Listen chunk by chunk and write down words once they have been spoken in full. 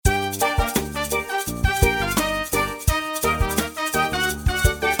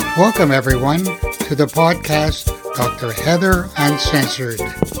Welcome, everyone, to the podcast Dr. Heather Uncensored.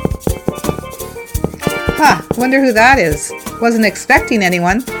 Wonder who that is. Wasn't expecting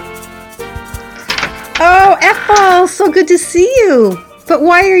anyone. Oh, Ethel, so good to see you. But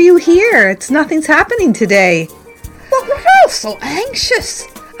why are you here? Nothing's happening today. Well, we're all so anxious.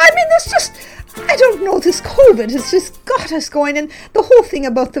 I don't know, this COVID has just got us going, and the whole thing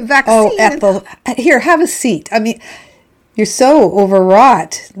about the vaccine. Oh, Ethel, here, have a seat. You're so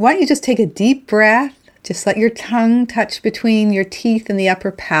overwrought. Why don't you just take a deep breath? Just let your tongue touch between your teeth and the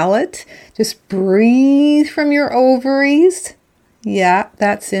upper palate. Just breathe from your ovaries. Yeah,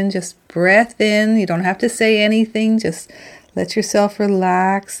 that's in. Just breath in. You don't have to say anything. Just let yourself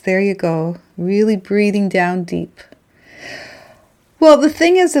relax. There you go. Really breathing down deep. Well, the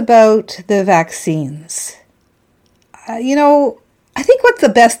thing is about the vaccines. I think what's the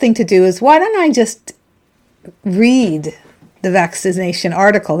best thing to do is, why don't I just read the vaccination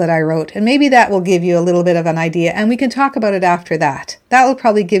article that I wrote, and maybe that will give you a little bit of an idea, and we can talk about it after that. That will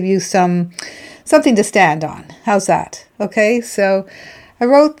probably give you something to stand on. How's that? Okay, so I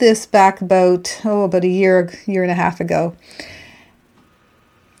wrote this back about a year and a half ago.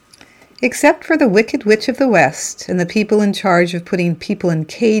 Except for the Wicked Witch of the West and the people in charge of putting people in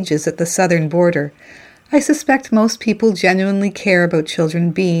cages at the southern border, I suspect most people genuinely care about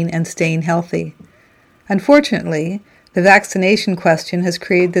children being and staying healthy. Unfortunately, the vaccination question has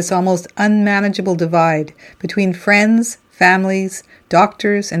created this almost unmanageable divide between friends, families,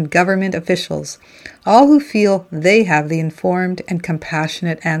 doctors, and government officials, all who feel they have the informed and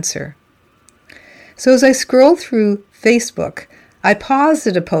compassionate answer. So as I scroll through Facebook, I paused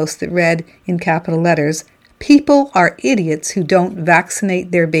at a post that read, in capital letters, "People are idiots who don't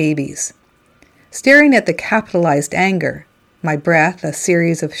vaccinate their babies." Staring at the capitalized anger, my breath a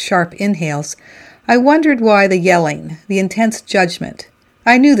series of sharp inhales, I wondered why the yelling, the intense judgment.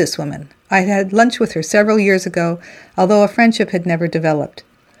 I knew this woman. I had lunch with her several years ago, although a friendship had never developed.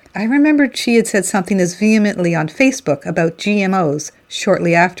 I remembered she had said something as vehemently on Facebook about GMOs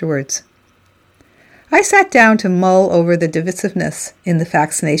shortly afterwards. I sat down to mull over the divisiveness in the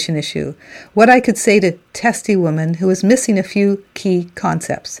vaccination issue, what I could say to testy woman who was missing a few key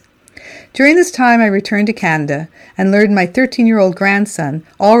concepts. During this time, I returned to Canada and learned my 13-year-old grandson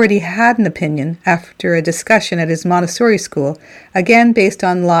already had an opinion after a discussion at his Montessori school, again based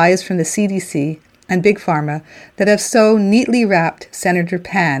on lies from the CDC and Big Pharma that have so neatly wrapped Senator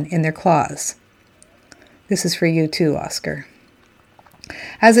Pan in their claws. This is for you too, Oscar.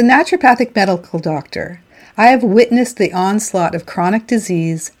 As a naturopathic medical doctor, I have witnessed the onslaught of chronic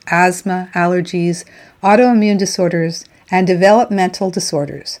disease, asthma, allergies, autoimmune disorders, and developmental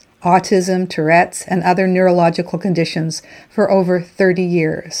disorders, autism, Tourette's, and other neurological conditions for over 30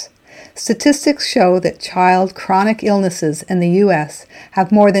 years. Statistics show that child chronic illnesses in the U.S.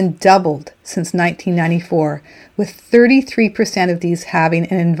 have more than doubled since 1994, with 33% of these having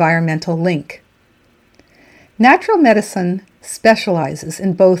an environmental link. Natural medicine specializes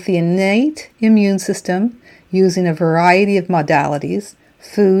in both the innate immune system, using a variety of modalities,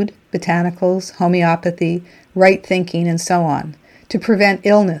 food, botanicals, homeopathy, right thinking, and so on, to prevent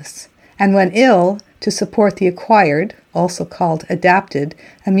illness, and when ill, to support the acquired, also called adapted,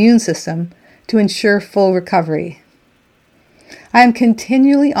 immune system to ensure full recovery. I am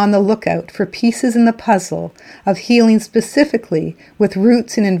continually on the lookout for pieces in the puzzle of healing specifically with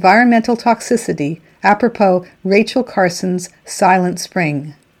roots in environmental toxicity, apropos Rachel Carson's Silent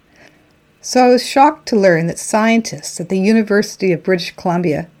Spring. So I was shocked to learn that scientists at the University of British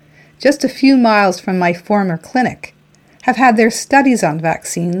Columbia, just a few miles from my former clinic, have had their studies on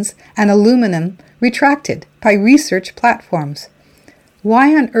vaccines and aluminum retracted by research platforms.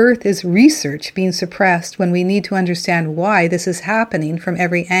 Why on earth is research being suppressed when we need to understand why this is happening from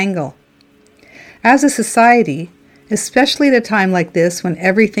every angle? As a society, especially at a time like this when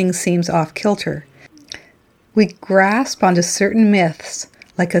everything seems off-kilter, we grasp onto certain myths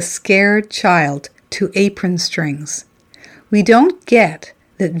like a scared child to apron strings. We don't get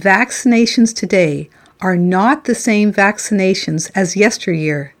that vaccinations today are not the same vaccinations as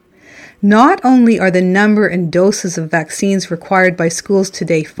yesteryear. Not only are the number and doses of vaccines required by schools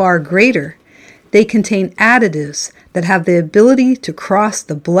today far greater, they contain additives that have the ability to cross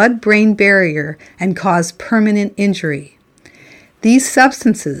the blood-brain barrier and cause permanent injury. These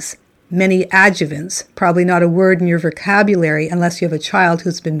substances, many adjuvants, probably not a word in your vocabulary unless you have a child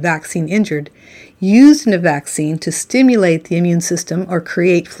who's been vaccine injured, used in a vaccine to stimulate the immune system or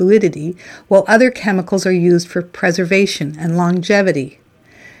create fluidity, while other chemicals are used for preservation and longevity.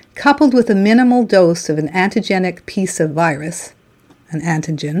 Coupled with a minimal dose of an antigenic piece of virus, an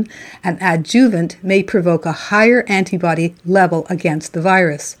antigen, an adjuvant may provoke a higher antibody level against the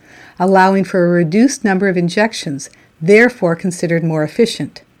virus, allowing for a reduced number of injections, therefore considered more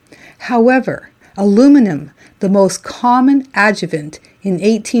efficient. However, aluminum, the most common adjuvant in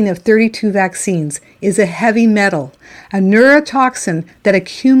 18 of 32 vaccines, is a heavy metal, a neurotoxin that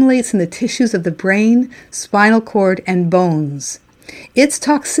accumulates in the tissues of the brain, spinal cord, and bones. Its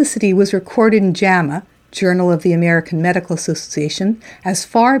toxicity was recorded in JAMA, Journal of the American Medical Association, as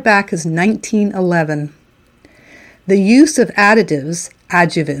far back as 1911. The use of additives,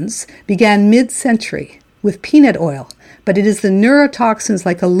 adjuvants, began mid-century with peanut oil, but it is the neurotoxins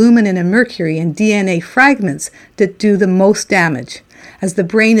like aluminum and mercury and DNA fragments that do the most damage, as the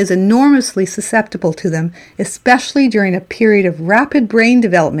brain is enormously susceptible to them, especially during a period of rapid brain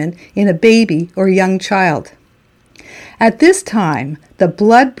development in a baby or young child. At this time, the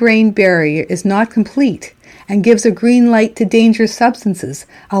blood-brain barrier is not complete and gives a green light to dangerous substances,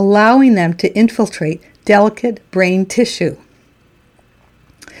 allowing them to infiltrate delicate brain tissue.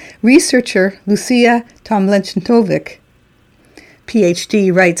 Researcher Lucia Tomljanovic,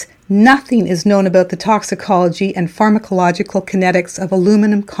 PhD, writes, "Nothing is known about the toxicology and pharmacological kinetics of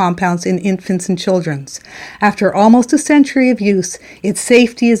aluminum compounds in infants and children. After almost a century of use, its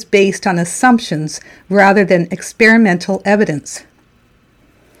safety is based on assumptions rather than experimental evidence."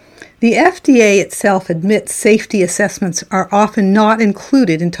 The FDA itself admits safety assessments are often not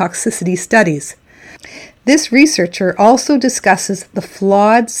included in toxicity studies. This researcher also discusses the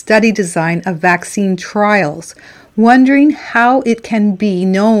flawed study design of vaccine trials, wondering how it can be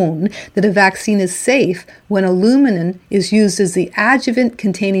known that a vaccine is safe when aluminum is used as the adjuvant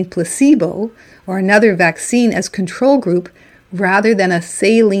containing placebo or another vaccine as control group rather than a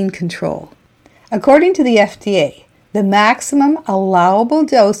saline control. According to the FDA, the maximum allowable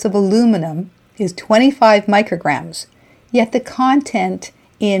dose of aluminum is 25 micrograms, yet the content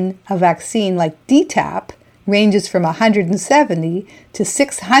in a vaccine like DTaP ranges from 170 to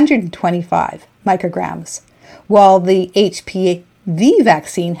 625 micrograms, while the HPV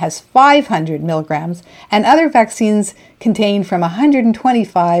vaccine has 500 milligrams, and other vaccines contain from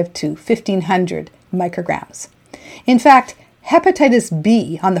 125 to 1,500 micrograms. In fact, hepatitis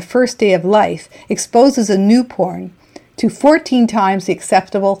B on the first day of life exposes a newborn to 14 times the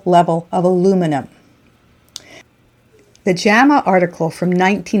acceptable level of aluminum. The JAMA article from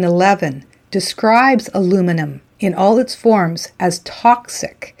 1911 describes aluminum in all its forms as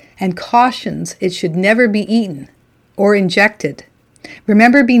toxic and cautions it should never be eaten or injected.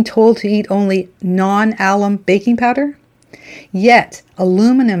 Remember being told to eat only non-alum baking powder? Yet,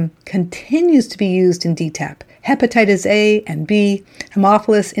 aluminum continues to be used in DTaP, hepatitis A and B,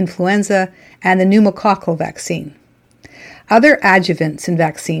 Haemophilus influenza, and the pneumococcal vaccine. Other adjuvants in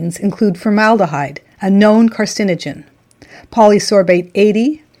vaccines include formaldehyde, a known carcinogen, polysorbate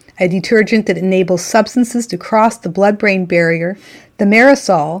 80, a detergent that enables substances to cross the blood-brain barrier,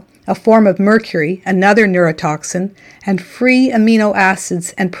 thimerosal, a form of mercury, another neurotoxin, and free amino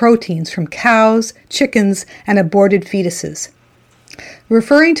acids and proteins from cows, chickens, and aborted fetuses.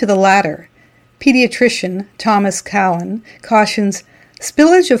 Referring to the latter, pediatrician Thomas Cowan cautions,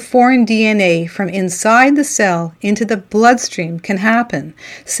 spillage of foreign DNA from inside the cell into the bloodstream can happen,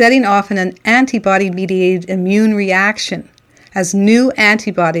 setting off an antibody-mediated immune reaction as new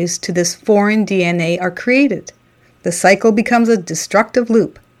antibodies to this foreign DNA are created. The cycle becomes a destructive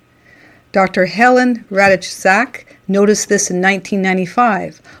loop. Dr. Helen Radichzak noticed this in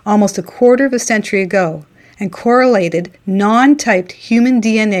 1995, almost a quarter of a century ago, and correlated non-typed human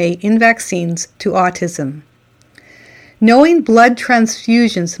DNA in vaccines to autism. Knowing blood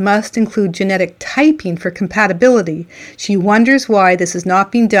transfusions must include genetic typing for compatibility, she wonders why this is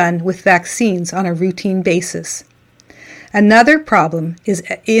not being done with vaccines on a routine basis. Another problem is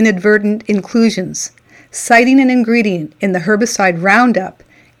inadvertent inclusions. Citing an ingredient in the herbicide Roundup,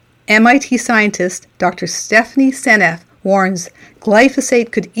 MIT scientist Dr. Stephanie Seneff warns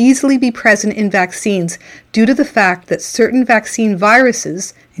glyphosate could easily be present in vaccines due to the fact that certain vaccine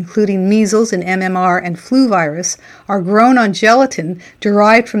viruses, including measles and MMR and flu virus, are grown on gelatin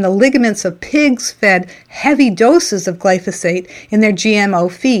derived from the ligaments of pigs fed heavy doses of glyphosate in their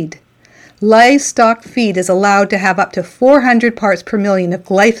GMO feed. Livestock feed is allowed to have up to 400 parts per million of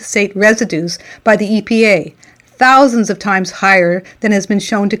glyphosate residues by the EPA, thousands of times higher than has been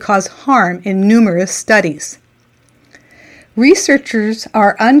shown to cause harm in numerous studies. Researchers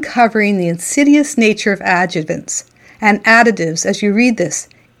are uncovering the insidious nature of adjuvants and additives as you read this,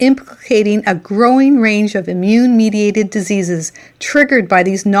 implicating a growing range of immune-mediated diseases triggered by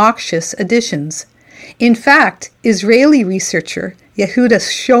these noxious additions. In fact, Israeli researcher Yehuda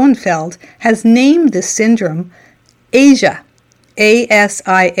Schoenfeld has named this syndrome ASIA,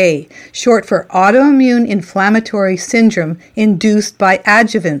 ASIA, short for autoimmune inflammatory syndrome induced by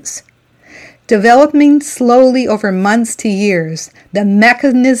adjuvants. Developing slowly over months to years, the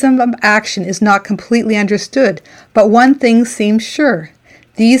mechanism of action is not completely understood, but one thing seems sure.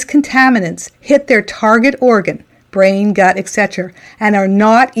 These contaminants hit their target organ, brain, gut, etc., and are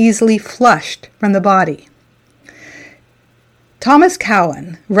not easily flushed from the body. Thomas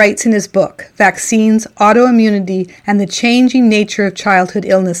Cowan writes in his book, Vaccines, Autoimmunity, and the Changing Nature of Childhood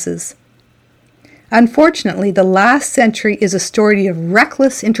Illnesses. Unfortunately, the last century is a story of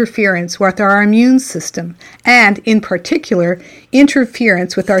reckless interference with our immune system, and, in particular,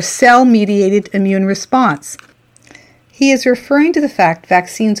 interference with our cell-mediated immune response. He is referring to the fact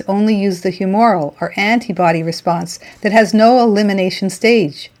vaccines only use the humoral, or antibody response, that has no elimination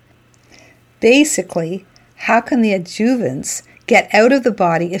stage. Basically, how can the adjuvants get out of the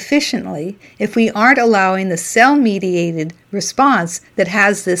body efficiently if we aren't allowing the cell-mediated response that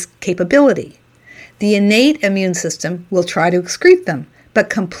has this capability? The innate immune system will try to excrete them,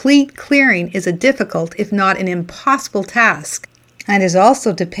 but complete clearing is a difficult, if not an impossible task, and is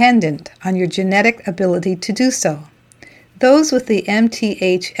also dependent on your genetic ability to do so. Those with the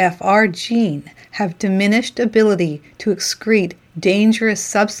MTHFR gene have diminished ability to excrete dangerous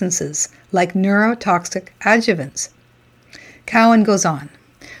substances like neurotoxic adjuvants. Cowan goes on,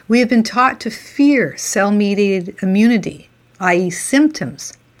 we have been taught to fear cell-mediated immunity, i.e.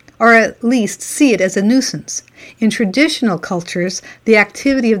 symptoms, or at least see it as a nuisance. In traditional cultures, the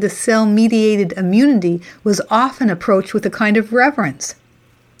activity of the cell-mediated immunity was often approached with a kind of reverence.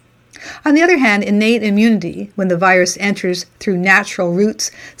 On the other hand, innate immunity, when the virus enters through natural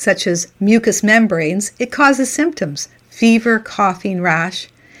routes such as mucous membranes, it causes symptoms, fever, coughing, rash,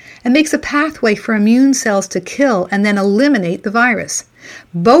 and makes a pathway for immune cells to kill and then eliminate the virus.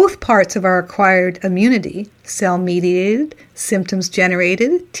 Both parts of our acquired immunity, cell-mediated,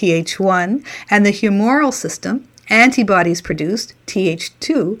 symptoms-generated, Th1, and the humoral system, antibodies produced,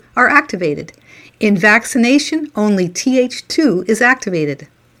 Th2, are activated. In vaccination, only Th2 is activated.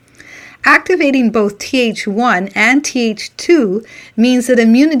 Activating both Th1 and Th2 means that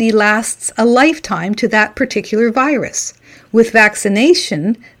immunity lasts a lifetime to that particular virus. With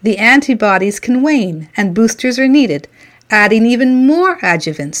vaccination, the antibodies can wane and boosters are needed, adding even more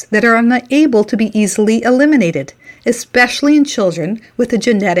adjuvants that are unable to be easily eliminated, especially in children with a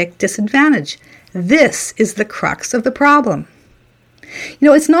genetic disadvantage. This is the crux of the problem.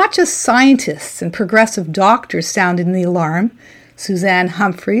 It's not just scientists and progressive doctors sounding the alarm. Suzanne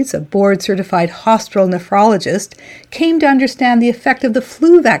Humphreys, a board-certified hospital nephrologist, came to understand the effect of the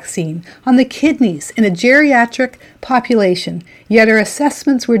flu vaccine on the kidneys in a geriatric population, yet her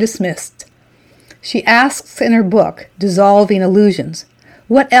assessments were dismissed. She asks in her book, Dissolving Illusions,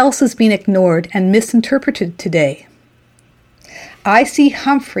 what else is being ignored and misinterpreted today? I see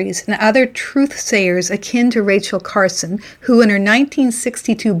Humphreys and other truth-sayers akin to Rachel Carson, who in her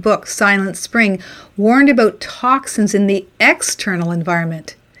 1962 book, Silent Spring, warned about toxins in the external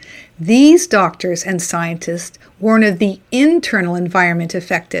environment. These doctors and scientists warn of the internal environment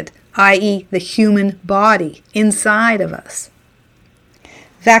affected, i.e. the human body inside of us.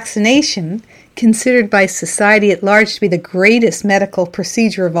 Vaccination, considered by society at large to be the greatest medical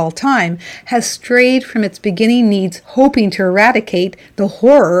procedure of all time, has strayed from its beginning needs, hoping to eradicate the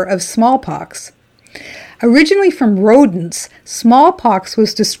horror of smallpox. Originally from rodents, smallpox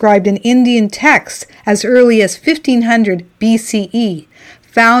was described in Indian texts as early as 1500 BCE,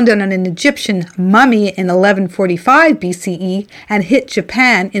 found on an Egyptian mummy in 1145 BCE, and hit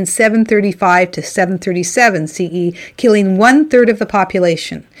Japan in 735 to 737 CE, killing 1/3 of the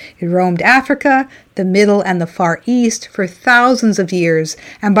population. It roamed Africa, the Middle and the Far East for thousands of years,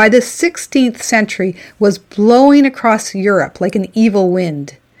 and by the 16th century was blowing across Europe like an evil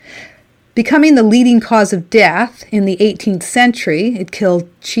wind. Becoming the leading cause of death in the 18th century, it killed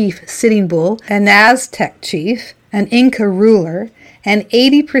Chief Sitting Bull, an Aztec chief, an Inca ruler, and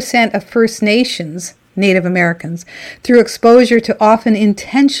 80% of First Nations, Native Americans, through exposure to often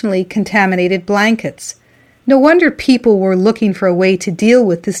intentionally contaminated blankets. No wonder people were looking for a way to deal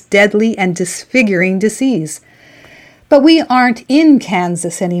with this deadly and disfiguring disease. But we aren't in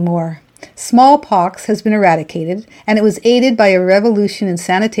Kansas anymore. Smallpox has been eradicated, and it was aided by a revolution in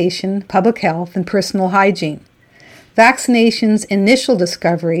sanitation, public health, and personal hygiene. Vaccination's initial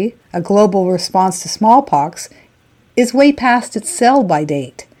discovery, a global response to smallpox, is way past its sell-by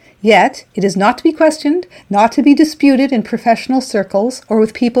date. Yet, it is not to be questioned, not to be disputed in professional circles or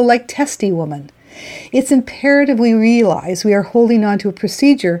with people like Testy Woman. It's imperative we realize we are holding on to a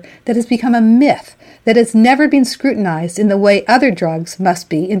procedure that has become a myth, that has never been scrutinized in the way other drugs must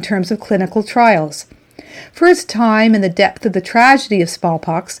be in terms of clinical trials. For its time and the depth of the tragedy of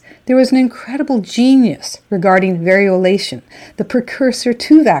smallpox, there was an incredible genius regarding variolation, the precursor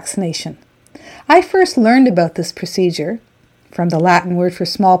to vaccination. I first learned about this procedure, from the Latin word for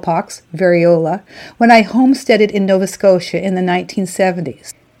smallpox, variola, when I homesteaded in Nova Scotia in the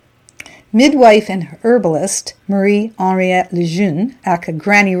 1970s. Midwife and herbalist Marie-Henriette Lejeune, aka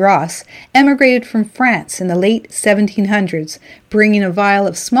Granny Ross, emigrated from France in the late 1700s, bringing a vial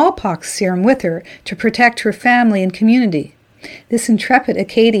of smallpox serum with her to protect her family and community. This intrepid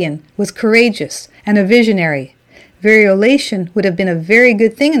Acadian was courageous and a visionary. Variolation would have been a very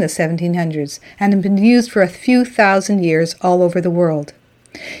good thing in the 1700s and had been used for a few thousand years all over the world.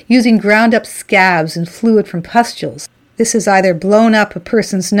 Using ground-up scabs and fluid from pustules, this is either blown up a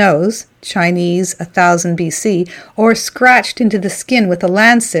person's nose, Chinese 1000 BC, or scratched into the skin with a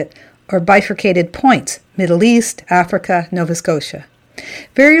lancet or bifurcated points, Middle East, Africa, Nova Scotia.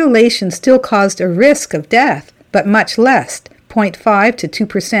 Variolation still caused a risk of death, but much less, 0.5 to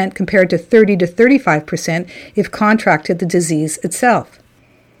 2% compared to 30 to 35% if contracted the disease itself.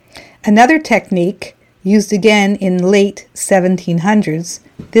 Another technique, used again in late 1700s,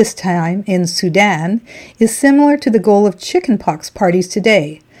 this time in Sudan, is similar to the goal of chickenpox parties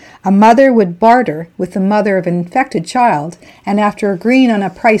today. A mother would barter with the mother of an infected child, and after agreeing on a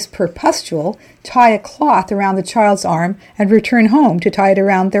price per pustule, tie a cloth around the child's arm and return home to tie it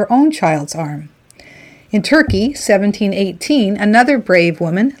around their own child's arm. In Turkey, 1718, another brave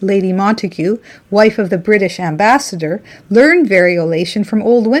woman, Lady Montagu, wife of the British ambassador, learned variolation from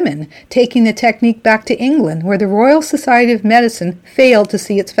old women, taking the technique back to England, where the Royal Society of Medicine failed to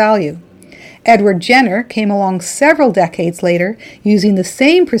see its value. Edward Jenner came along several decades later, using the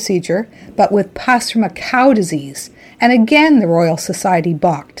same procedure, but with pus from a cow disease, and again the Royal Society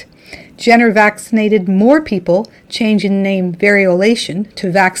balked. Jenner vaccinated more people, changing the name variolation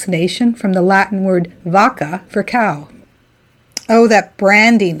to vaccination from the Latin word vacca for cow. Oh, that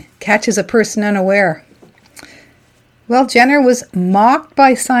branding catches a person unaware. Well, Jenner was mocked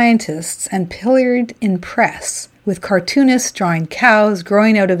by scientists and pilloried in press, with cartoonists drawing cows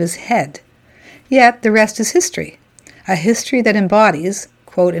growing out of his head. Yet the rest is history, a history that embodies,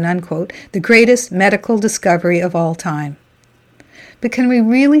 quote and unquote, the greatest medical discovery of all time. But can we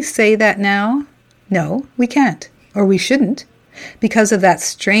really say that now? No, we can't, or we shouldn't, because of that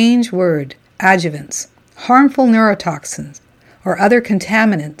strange word, adjuvants, harmful neurotoxins, or other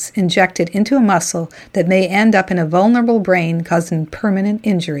contaminants injected into a muscle that may end up in a vulnerable brain causing permanent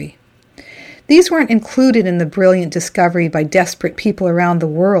injury. These weren't included in the brilliant discovery by desperate people around the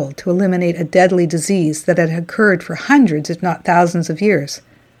world to eliminate a deadly disease that had occurred for hundreds, if not thousands of years.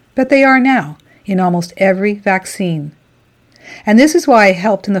 But they are now, in almost every vaccine. And this is why I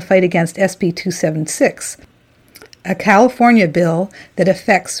helped in the fight against SB 276, a California bill that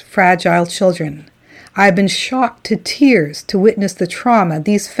affects fragile children. I've been shocked to tears to witness the trauma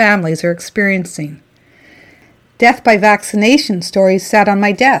these families are experiencing. Death by vaccination stories sat on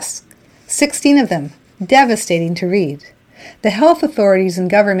my desk, 16 of them, devastating to read. The health authorities and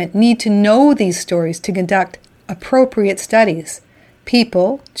government need to know these stories to conduct appropriate studies.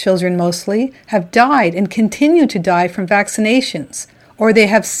 People, children mostly, have died and continue to die from vaccinations, or they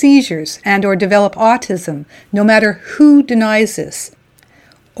have seizures and or develop autism, no matter who denies this,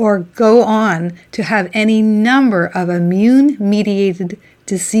 or go on to have any number of immune-mediated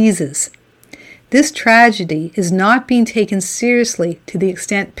diseases. This tragedy is not being taken seriously to the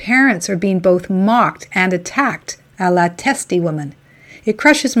extent parents are being both mocked and attacked, a la testy woman. It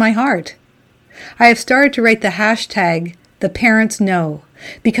crushes my heart. I have started to write the hashtag The Parents Know,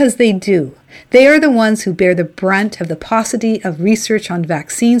 because they do. They are the ones who bear the brunt of the paucity of research on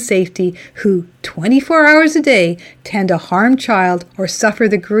vaccine safety, who 24 hours a day tend to harm child or suffer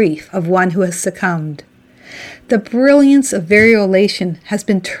the grief of one who has succumbed. The brilliance of variolation has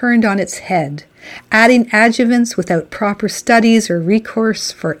been turned on its head. Adding adjuvants without proper studies or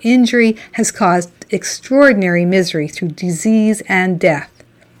recourse for injury has caused extraordinary misery through disease and death.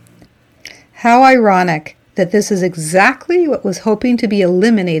 How ironic that this is exactly what was hoping to be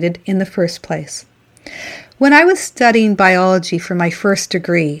eliminated in the first place. When I was studying biology for my first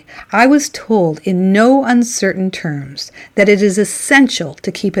degree, I was told in no uncertain terms that it is essential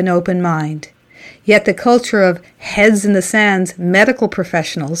to keep an open mind. Yet the culture of heads in the sands medical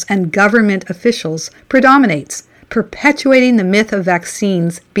professionals and government officials predominates, perpetuating the myth of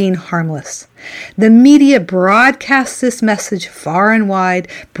vaccines being harmless. The media broadcasts this message far and wide,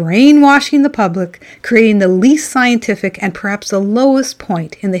 brainwashing the public, creating the least scientific and perhaps the lowest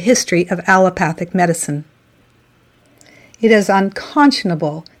point in the history of allopathic medicine. It is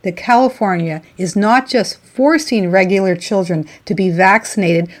unconscionable that California is not just forcing regular children to be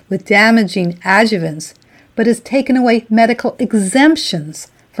vaccinated with damaging adjuvants, but has taken away medical exemptions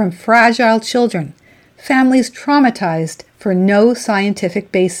from fragile children, families traumatized for no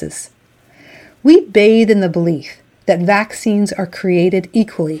scientific basis. We bathe in the belief that vaccines are created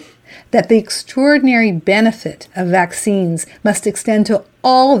equally, that the extraordinary benefit of vaccines must extend to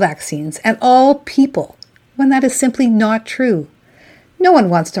all vaccines and all people, when that is simply not true. No one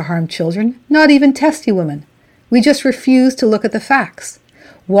wants to harm children, not even testy women. We just refuse to look at the facts.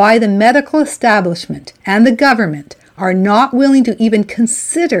 Why the medical establishment and the government are not willing to even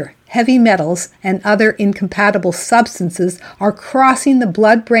consider heavy metals and other incompatible substances are crossing the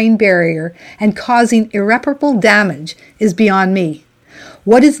blood-brain barrier and causing irreparable damage is beyond me.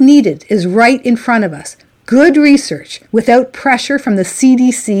 What is needed is right in front of us. Good research without pressure from the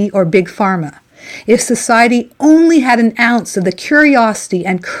CDC or Big Pharma. If society only had an ounce of the curiosity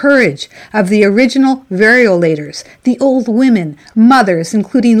and courage of the original variolators, the old women, mothers,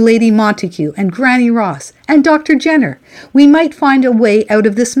 including Lady Montagu and Granny Ross and Dr. Jenner, we might find a way out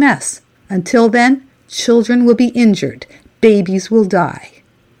of this mess. Until then, children will be injured, babies will die.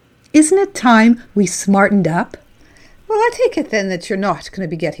 Isn't it time we smartened up? Well, I take it then that you're not going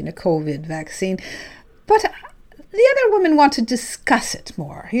to be getting a COVID vaccine, but the other women want to discuss it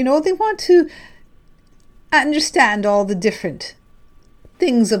more. They want to understand all the different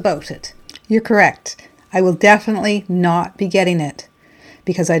things about it. You're correct. I will definitely not be getting it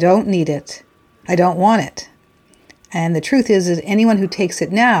because I don't need it. I don't want it. And the truth is that anyone who takes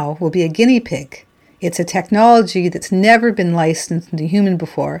it now will be a guinea pig. It's a technology that's never been licensed into human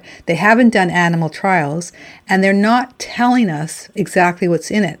before. They haven't done animal trials, and they're not telling us exactly what's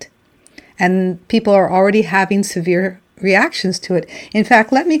in it. And people are already having severe reactions to it. In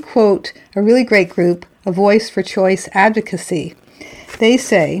fact, let me quote a really great group, A Voice for Choice Advocacy. They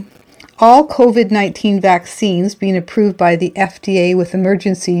say, all COVID-19 vaccines being approved by the FDA with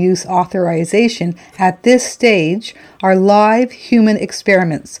emergency use authorization at this stage are live human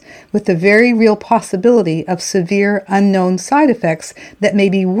experiments with the very real possibility of severe unknown side effects that may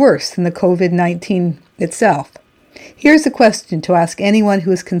be worse than the COVID-19 itself. Here's a question to ask anyone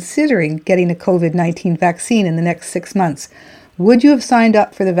who is considering getting a COVID-19 vaccine in the next 6 months. Would you have signed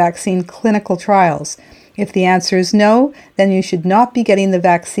up for the vaccine clinical trials? If the answer is no, then you should not be getting the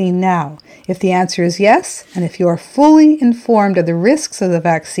vaccine now. If the answer is yes, and if you are fully informed of the risks of the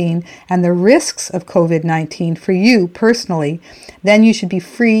vaccine and the risks of COVID-19 for you personally, then you should be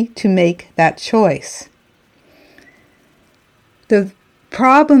free to make that choice. The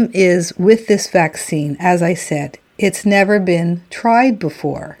problem is with this vaccine, as I said, it's never been tried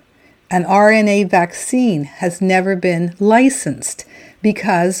before. An RNA vaccine has never been licensed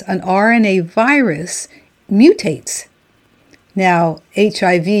because an RNA virus mutates. Now,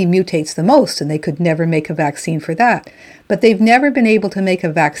 HIV mutates the most, and they could never make a vaccine for that. But they've never been able to make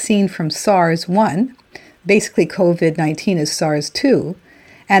a vaccine from SARS-1. Basically, COVID-19 is SARS-2,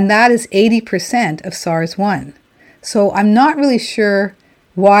 and that is 80% of SARS-1. So I'm not really sure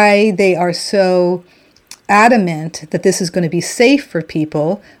why they are so adamant that this is going to be safe for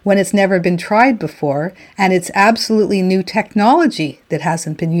people when it's never been tried before, and it's absolutely new technology that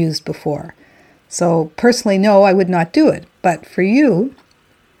hasn't been used before. So personally, no, I would not do it. But for you,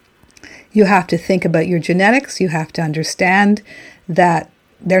 you have to think about your genetics. You have to understand that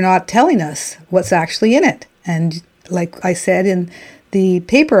they're not telling us what's actually in it. And like I said in the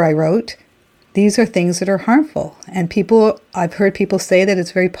paper I wrote, these are things that are harmful. And I've heard people say that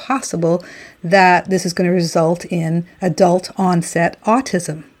it's very possible that this is going to result in adult onset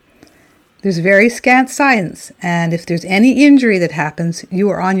autism. There's very scant science, and if there's any injury that happens, you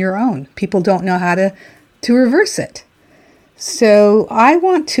are on your own. People don't know how to reverse it. So I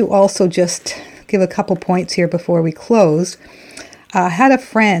want to also just give a couple points here before we close. I had a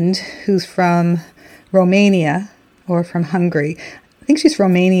friend who's from Romania or from Hungary. I think she's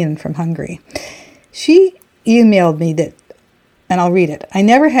Romanian from Hungary. She emailed me that, and I'll read it. I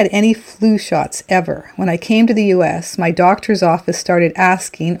never had any flu shots ever. When I came to the U.S., my doctor's office started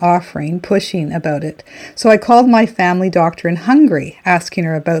asking, offering, pushing about it. So I called my family doctor in Hungary, asking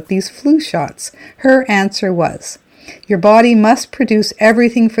her about these flu shots. Her answer was, your body must produce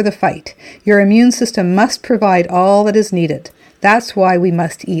everything for the fight. Your immune system must provide all that is needed. That's why we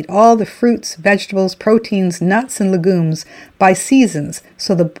must eat all the fruits, vegetables, proteins, nuts, and legumes by seasons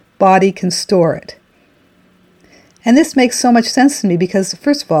so the body can store it. And this makes so much sense to me because,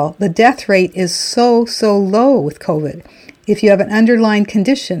 first of all, the death rate is so low with COVID. If you have an underlying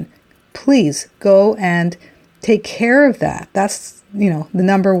condition, please go and take care of that. That's, the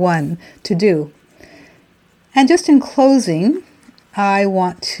number one to do. And just in closing, I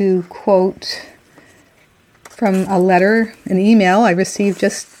want to quote from an email I received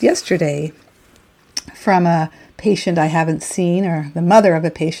just yesterday. from a patient I haven't seen, or the mother of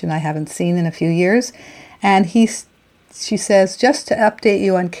a patient I haven't seen in a few years. And she says, just to update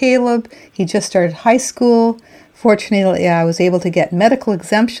you on Caleb, he just started high school. Fortunately, I was able to get medical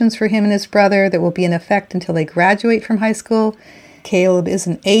exemptions for him and his brother that will be in effect until they graduate from high school. Caleb is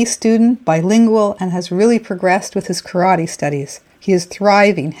an A student, bilingual, and has really progressed with his karate studies. He is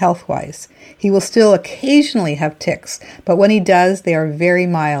thriving health-wise. He will still occasionally have tics, but when he does, they are very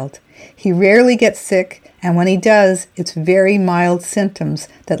mild. He rarely gets sick, and when he does, it's very mild symptoms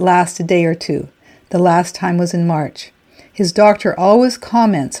that last a day or two. The last time was in March. His doctor always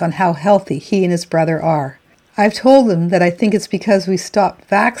comments on how healthy he and his brother are. I've told him that I think it's because we stopped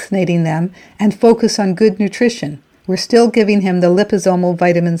vaccinating them and focus on good nutrition. We're still giving him the liposomal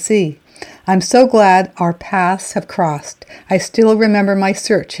vitamin C. I'm so glad our paths have crossed. I still remember my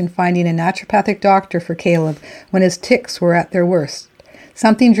search in finding a naturopathic doctor for Caleb when his tics were at their worst.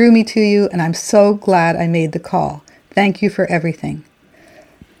 Something drew me to you, and I'm so glad I made the call. Thank you for everything.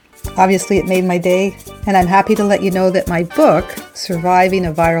 Obviously, it made my day, and I'm happy to let you know that my book, Surviving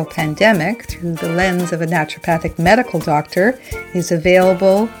a Viral Pandemic Through the Lens of a Naturopathic Medical Doctor, is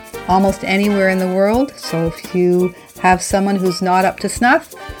available almost anywhere in the world. So if you have someone who's not up to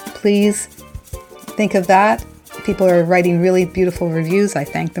snuff, please think of that. People are writing really beautiful reviews. I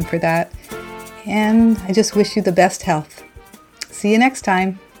thank them for that. And I just wish you the best health. See you next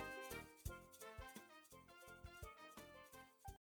time.